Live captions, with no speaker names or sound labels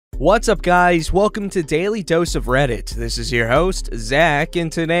What's up, guys? Welcome to Daily Dose of Reddit. This is your host, Zach,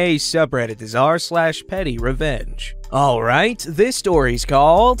 and today's subreddit is r/PettyRevenge. Alright, this story's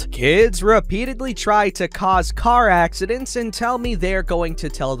called Kids Repeatedly Try to Cause Car Accidents and Tell Me They're Going to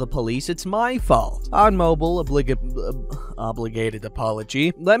Tell the Police It's My Fault. On mobile, obligated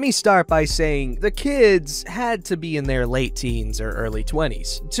apology. Let me start by saying the kids had to be in their late teens or early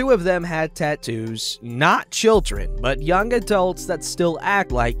 20s. Two of them had tattoos, not children, but young adults that still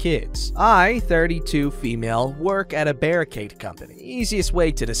act like kids. I, 32 female, work at a barricade company. Easiest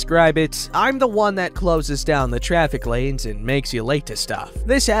way to describe it, I'm the one that closes down the traffic lanes and makes you late to stuff.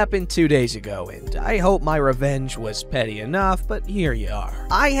 This happened 2 days ago, and I hope my revenge was petty enough, but here you are.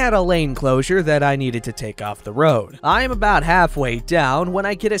 I had a lane closure that I needed to take off the road. I am about halfway down when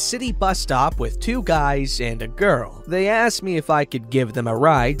I get a city bus stop with two guys and a girl. They asked me if I could give them a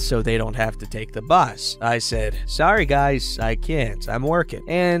ride so they don't have to take the bus. I said, "Sorry guys, I can't, I'm working,"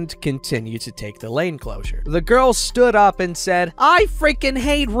 and continued to take the lane closure. The girl stood up and said, "I freaking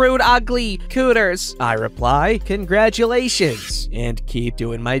hate rude, ugly cooters." I reply, "Congratulations," and keep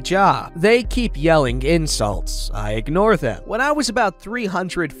doing my job. They keep yelling insults. I ignore them. When I was about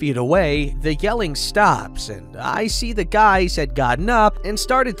 300 feet away, the yelling stops, and I see the guys had gotten up and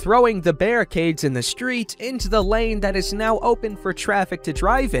started throwing the barricades in the street into the lane that is now open for traffic to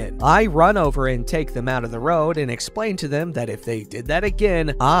drive in. I run over and take them out of the road and explain to them that if they did that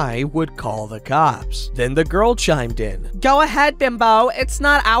again, I would call the cops. Then the girl chimed in, "Go ahead, bimbo. It's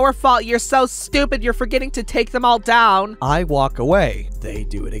not our fault. You're so stupid. You're forgetting to take them all down." I walk away. They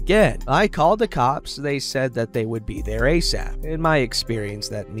do it again. I called the cops. They said that they would be there ASAP. In my experience,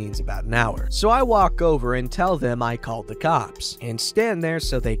 that means about an hour. So I walk over and tell them I called the cops and stand there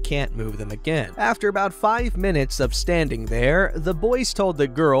so they can't move them again. After about 5 minutes of standing there, the boys told the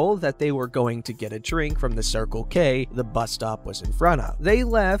girl that they were going to get a drink from the Circle K the bus stop was in front of. They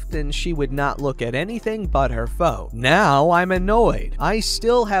left and she would not look at anything but her phone. Now I'm annoyed. I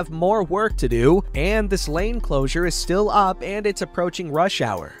still have more work to do, and this lane closure is still up and it's approaching rush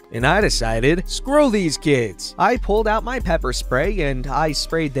hour. And I decided, screw these kids. I pulled out my pepper spray and I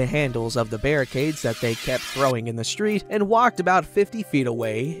sprayed the handles of the barricades that they kept throwing in the street and walked about 50 feet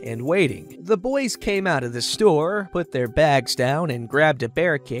away and waiting. The boys came out of the store, put their bags down and grabbed a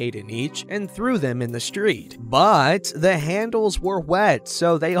barricade in each and threw them in the street. But the handles were wet,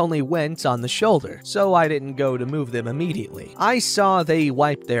 so they only went on the shoulder, so I didn't go to move them immediately. I saw they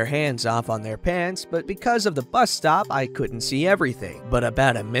wiped their hands off on their pants, but because of the bus stop, I couldn't see everything. But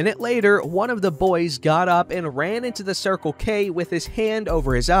about a minute later, one of the boys got up and ran into the Circle K with his hand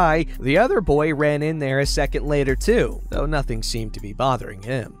over his eye. The other boy ran in there a second later too, though nothing seemed to be bothering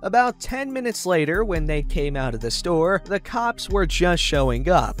him. About 10 minutes later, when they came out of the store, the cops were just showing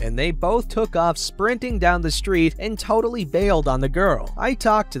up, and they both took off sprinting down the street and totally bailed on the girl. I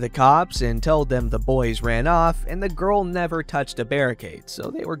talked to the cops and told them the boys ran off, and the girl never touched a barricade,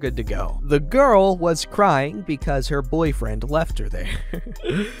 so they were good to go. The girl was crying because her boyfriend left her there.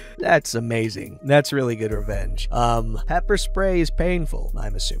 That's amazing. That's really good revenge. Pepper spray is painful,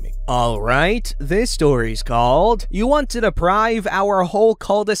 I'm assuming. Alright, this story's called You Want to Deprive Our Whole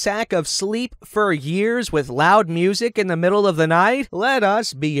Cul-de-sac of Sleep for Years with Loud Music in the Middle of the Night? Let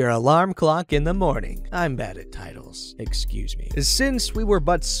us be your alarm clock in the morning. I'm bad at titles, excuse me. Since we were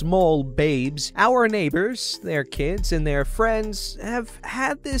but small babes, our neighbors, their kids, and their friends have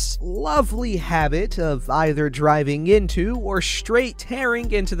had this lovely habit of either driving into or straight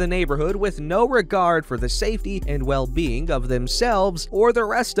tearing into the neighborhood with no regard for the safety and well-being of themselves or the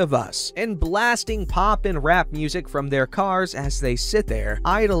rest of us, and blasting pop and rap music from their cars as they sit there,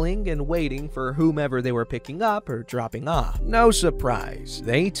 idling and waiting for whomever they were picking up or dropping off. No surprise,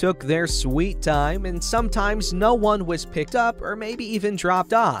 they took their sweet time, and sometimes no one was picked up or maybe even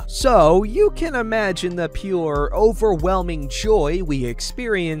dropped off. So you can imagine the pure, overwhelming joy we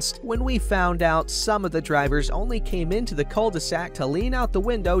experienced when we found out some of the drivers only came into the cul-de-sac to lean out the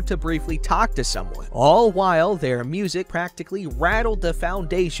window to briefly talk to someone, all while their music practically rattled the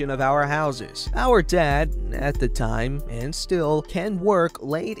foundation of our houses. Our dad, at the time, and still, can work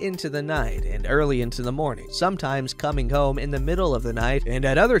late into the night and early into the morning, sometimes coming home in the middle of the night, and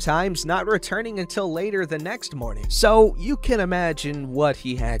at other times not returning until later the next morning. So you can imagine what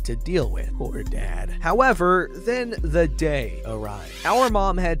he had to deal with. Poor dad. However, then the day arrived. Our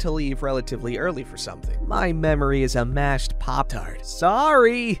mom had to leave relatively early for something. My memory is a mashed Pop-Tart.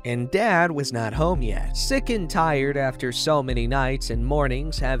 Sorry! And dad was not home yet. Sick and tired after so many nights and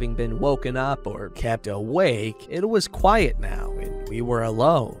mornings having been woken up or kept awake, it was quiet now, and we were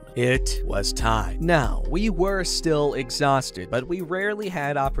alone. It was time. Now, we were still exhausted, but we rarely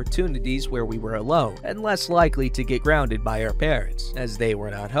had opportunities where we were alone, and less likely to get grounded by our parents, as they were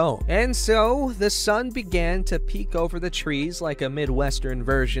not home. And so, the sun began to peek over the trees like a Midwestern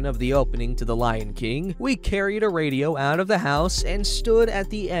version of the opening to The Lion King. We carried a radio out of the house and stood at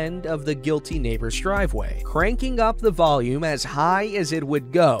the end of the guilty neighbor's driveway, cranking up the volume as high as it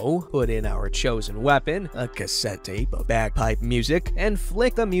would go, put in our chosen weapon, a cassette tape of bagpipe music, and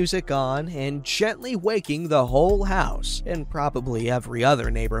flick the music on and gently waking the whole house, and probably every other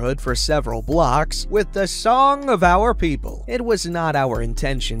neighborhood for several blocks, with the song of our people. It was not our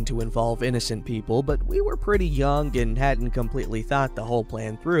intention to involve innocent people, but we were pretty young and hadn't completely thought the whole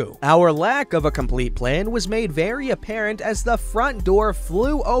plan through. Our lack of a complete plan was made very apparent as the front door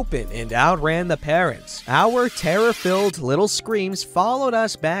flew open and outran the parents. Our terror-filled little screams followed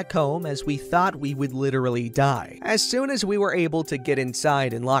us back home as we thought we would literally die. As soon as we were able to get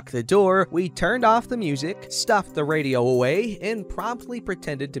inside and lock the door, we turned off the music, stuffed the radio away, and promptly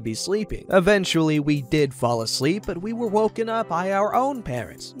pretended to be sleeping. Eventually, we did fall asleep, but we were woken up by our own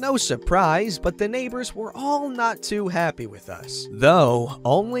parents. No surprise, but the neighbors were all not too happy with us. Though,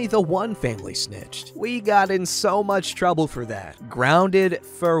 only the one family snitched. We got in so much trouble for that. Grounded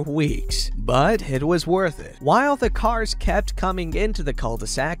for weeks. But it was worth it. While the cars kept coming into the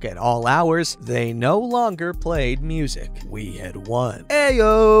cul-de-sac at all hours, they no longer played music. We had won.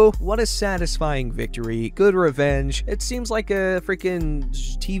 Ayo! What a satisfying victory. Good revenge. It seems like a freaking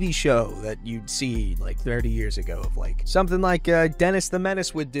TV show that you'd see like 30 years ago of like something like Dennis the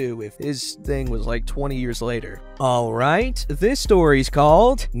Menace would do if his thing was like 20 years later. Alright, this story's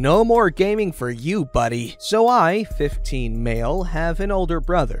called No More Gaming for You, Buddy. So I, 15 male, have an older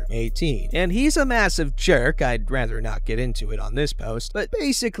brother, 18, and he's a massive jerk. I'd rather not get into it on this post, but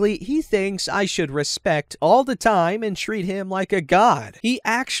basically he thinks I should respect all the time and treat him like a god. He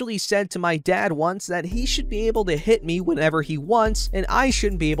actually said to my dad once that he should be able to hit me whenever he wants and I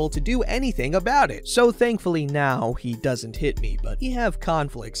shouldn't be able to do anything about it. So thankfully now he doesn't hit me, but we have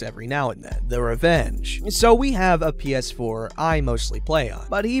conflicts every now and then. The revenge. So we have a PS4 I mostly play on,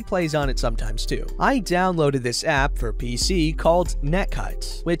 but he plays on it sometimes too. I downloaded this app for PC called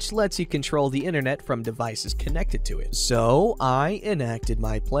Netcut, which lets you control the internet from devices connected to it. So I enacted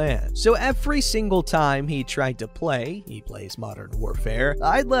my plan. So every single time he tried to play, he plays Modern Warfare,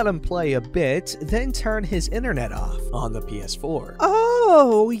 I'd let him play a bit, then turn his internet off on the PS4.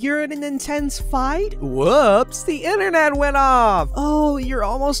 Oh, you're in an intense fight? Whoops, the internet went off. Oh, you're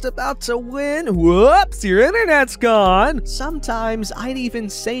almost about to win? Whoops, your internet's gone. Sometimes I'd even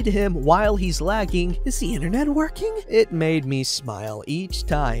say to him while he's lagging, is the internet working? It made me smile each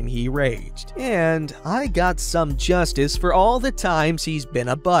time he raged. And I got some justice for all the times he's been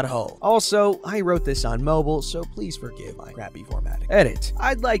a butthole. Also, I wrote this on mobile, so please forgive my crappy formatting. Edit.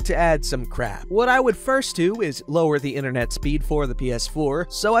 I'd like to add some crap. What I would first do is lower the internet speed for the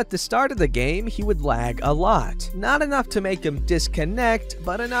PS4, so at the start of the game, he would lag a lot. Not enough to make him disconnect,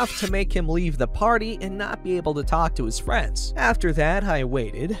 but enough to make him leave the party and not be able to talk to his friends. After that, I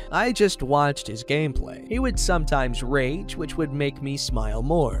waited. I just watched his gameplay. He would sometimes rage, which would make me smile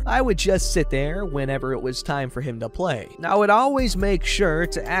more. I would just sit there whenever it was time for him to play. I would always make sure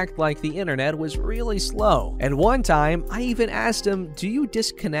to act like the internet was really slow. And one time, I even asked him, do you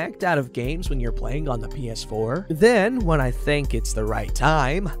disconnect out of games when you're playing on the PS4? Then, when I think it's the right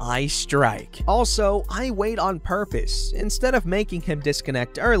time, I strike. Also, I wait on purpose. Instead of making him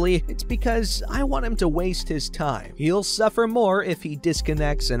disconnect early, it's because I want him to waste his time. He'll suffer more if he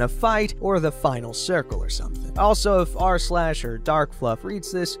disconnects in a fight or the final circle or something. Also, if r/ or Dark Fluff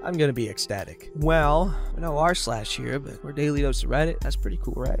reads this, I'm gonna be ecstatic. Well, I know r/ here, but we're Daily Dose of Reddit. That's pretty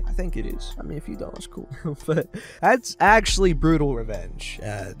cool, right? I think it is. I mean, if you don't, it's cool. But that's actually brutal revenge.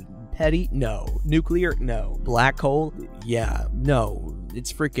 Petty? No. Nuclear? No. Black hole? Yeah. No.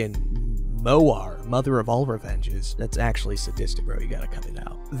 It's freaking Moar, mother of all revenges. That's actually sadistic, bro. You gotta cut it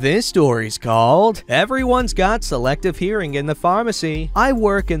out. This story's called Everyone's Got Selective Hearing in the Pharmacy. I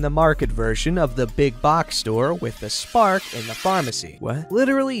work in the market version of the big box store with the Spark in the pharmacy. What?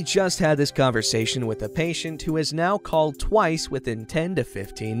 Literally just had this conversation with a patient who has now called twice within 10 to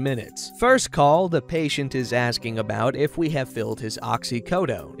 15 minutes. First call, the patient is asking about if we have filled his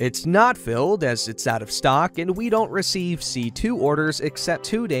oxycodone. It's not filled as it's out of stock and we don't receive C2 orders except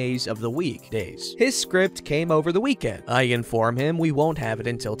 2 days of the week. weekdays. His script came over the weekend. I inform him we won't have it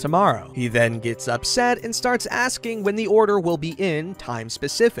until tomorrow. He then gets upset and starts asking when the order will be in time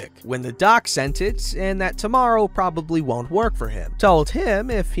specific, when the doc sent it, and that tomorrow probably won't work for him. Told him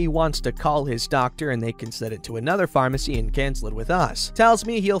if he wants to call his doctor and they can send it to another pharmacy and cancel it with us. Tells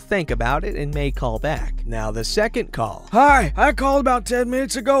me he'll think about it and may call back. Now the second call. Hi, I called about 10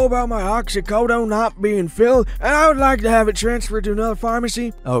 minutes ago about my oxycodone not being filled, and I would like to have it transferred to another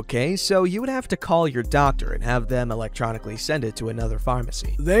pharmacy. Okay, so you would have to call your doctor and have them electronically send it to another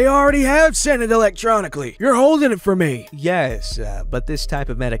pharmacy. They already have sent it electronically. You're holding it for me. Yes, but this type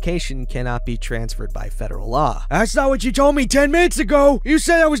of medication cannot be transferred by federal law. That's not what you told me 10 minutes ago. You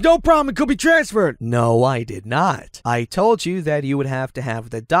said there was no problem, it could be transferred. No, I did not. I told you that you would have to have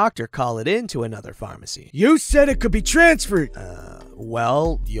the doctor call it in to another pharmacy. You said it could be transferred.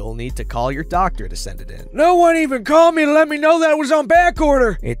 Well, you'll need to call your doctor to send it in. No one even called me to let me know that it was on back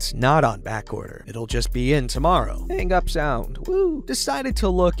order. It's not on back order. It'll just be in tomorrow. Hang up sound. Woo. Decided to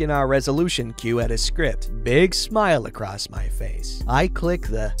look in our resolution queue at his script. Big smile across my face. I click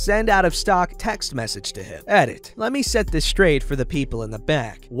the send out of stock text message to him. Edit. Let me set this straight for the people in the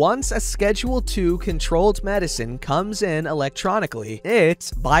back. Once a Schedule II controlled medicine comes in electronically,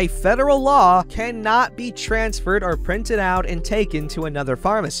 it, by federal law, cannot be transferred or printed out and taken to another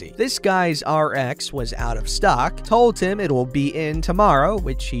pharmacy. This guy's RX was out of stock, told him it will be in tomorrow,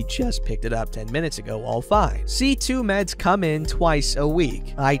 which he just picked it up 10 minutes ago, all fine. C2 meds come in twice a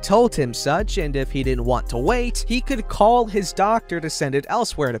week. I told him such, and if he didn't want to wait, he could call his doctor to send it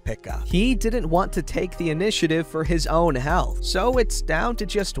elsewhere to pick up. He didn't want to take the initiative for his own health, so it's down to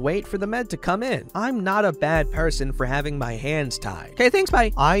just wait for the med to come in. I'm not a bad person for having my hands tied. Okay, thanks,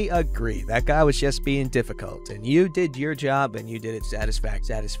 bye. I agree, that guy was just being difficult, and you did your job and you did it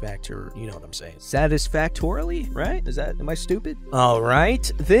satisfactory, you know what I'm saying. Satisfactorily, right? Am I stupid?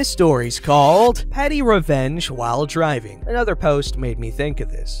 Alright, this story's called Petty Revenge While Driving. Another post made me think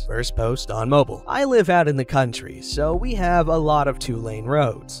of this. First post on mobile. I live out in the country, so we have a lot of 2-lane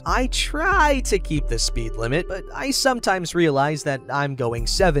roads. I try to keep the speed limit, but I sometimes realize that I'm going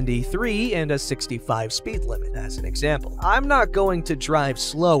 73 and a 65 speed limit, as an example. I'm not going to drive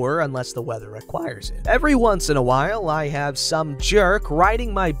slower unless the weather requires it. Every once in a while, I have some jerk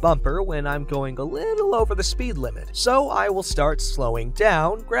riding my bumper when I'm going a little over the speed limit, so I will start slowing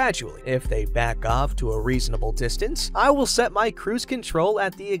down gradually. If they back off to a reasonable distance, I will set my cruise control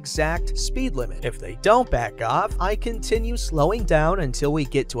at the exact speed limit. If they don't back off, I continue slowing down until we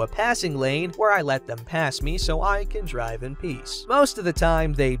get to a passing lane where I let them pass me so I can drive in peace. Most of the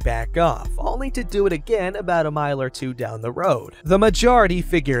time, they back off, only to do it again about a mile or two down the road. The majority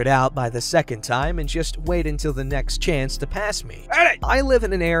figure it out by the second time and just wait until the next chance to pass me. I live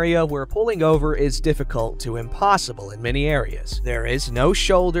in an area where pulling over is difficult to impossible in many areas. There is no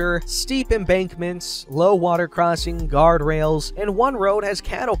shoulder, steep embankments, low water crossing, guardrails, and one road has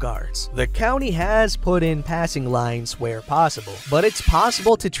cattle guards. The county has put in passing lines where possible, but it's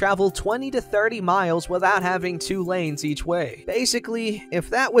possible to travel 20 to 30 miles without having 2 lanes each way. Basically, if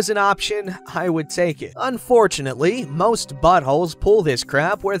that was an option, I would take it. Unfortunately, most buttholes pull this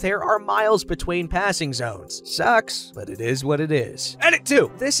crap where there are miles between passing zones. Sucks, but it is what it is. Edit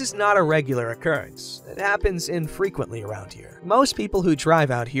 2. This is not a regular occurrence. It happens infrequently around here. Most people who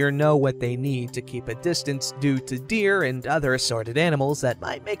drive out here know what they need to keep a distance due to deer and other assorted animals that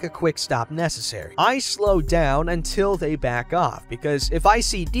might make a quick stop necessary. I slow down until they back off, because if I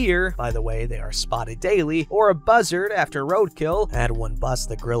see deer, by the way, they are spotted daily, or a buzzard after roadkill, I had one bust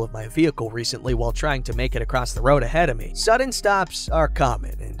the grill of my vehicle recently while trying to make it across the road ahead of me. Sudden stops are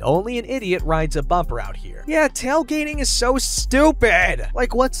common, and only an idiot rides a bumper out here. Yeah, tailgating is so stupid!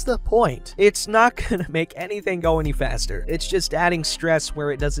 Like, what's the point? It's not gonna make anything go any faster. It's just adding stress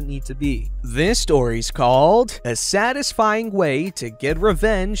where it doesn't need to be. This story's called A Satisfying Way to Get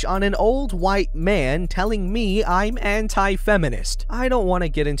Revenge on an Old White Man Telling Me I'm Anti-Feminist. I don't want to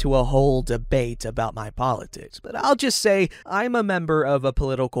get into a whole debate about my politics, but I'll just say I'm a member of a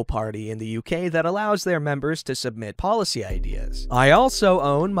political party in the UK that allows their members to submit policy ideas. I also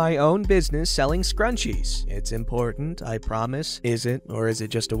own my own business selling scrunchies. It's important, I promise. Is it? Or is it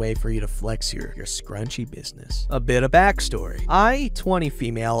just a way for you to flex your scrunchy business? A bit of backstory. I, 20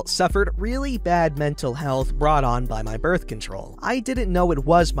 female, suffered really bad mental health brought on by my birth control. I didn't know it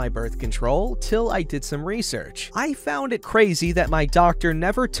was my birth control till I did some research. I found it crazy that my doctor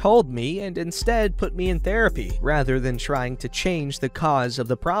never told me and instead put me in therapy, rather than trying to change the cause of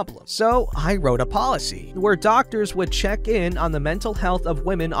the problem. So I wrote a policy where doctors would check in on the mental health of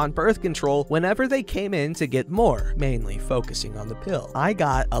women on birth control whenever they came in to get more, mainly focusing on the pill. I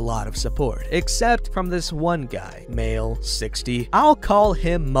got a lot of support, except from this one guy, male, 60. I'll call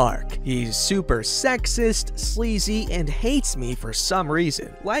him Mark. He's super sexist, sleazy, and hates me for some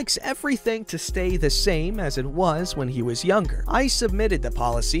reason. Likes everything to stay the same as it was when he was younger. I submitted the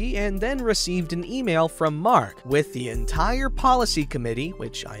policy and then received an email from Mark with the entire policy committee,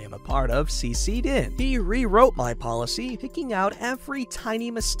 which I am a part of, CC'd in. He rewrote my policy, picking out every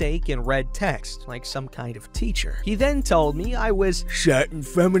tiny mistake in red text, like some kind of teacher. He then told me I was setting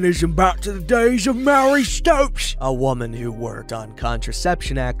feminism back to the days of Mary Stopes, a woman who worked on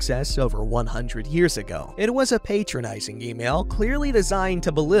contraception access over 100 years ago. It was a patronizing email, clearly designed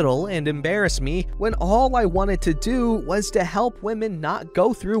to belittle and embarrass me when all I wanted to do was to help women not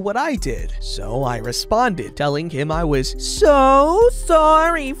go through what I did. So I responded, telling him I was so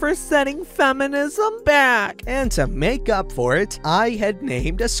sorry for setting feminism back. And to make up for it, I had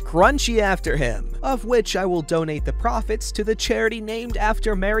named a scrunchie after him, of which I will donate the profits to the charity named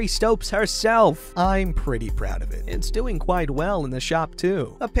after Mary Stopes herself. I'm pretty proud of it. It's doing quite well in the shop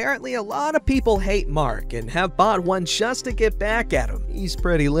too. Apparently a lot of people hate Mark and have bought one just to get back at him. He's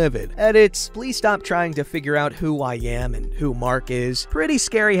pretty livid. Edits, please stop trying to figure out who I am and who Mark is. Pretty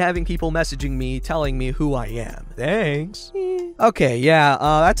scary having people messaging me telling me who I am. Thanks. Okay, yeah,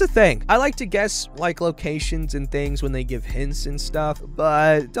 that's a thing. I like to guess, like, locations and things when they give hints and stuff,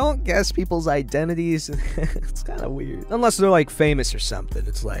 but don't guess people's identities. It's kind of weird. Unless they're, like, famous or something.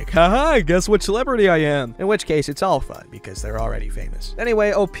 It's like, haha, guess which celebrity I am. In which case, it's all fun, because they're already famous.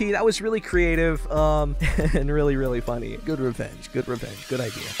 Anyway, OP, that was really creative, and really, really funny. Good revenge, good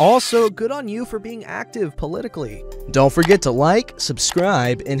idea. Also, good on you for being active politically. Don't forget to like,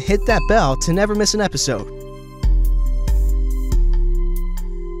 subscribe, and hit that bell to never miss an episode.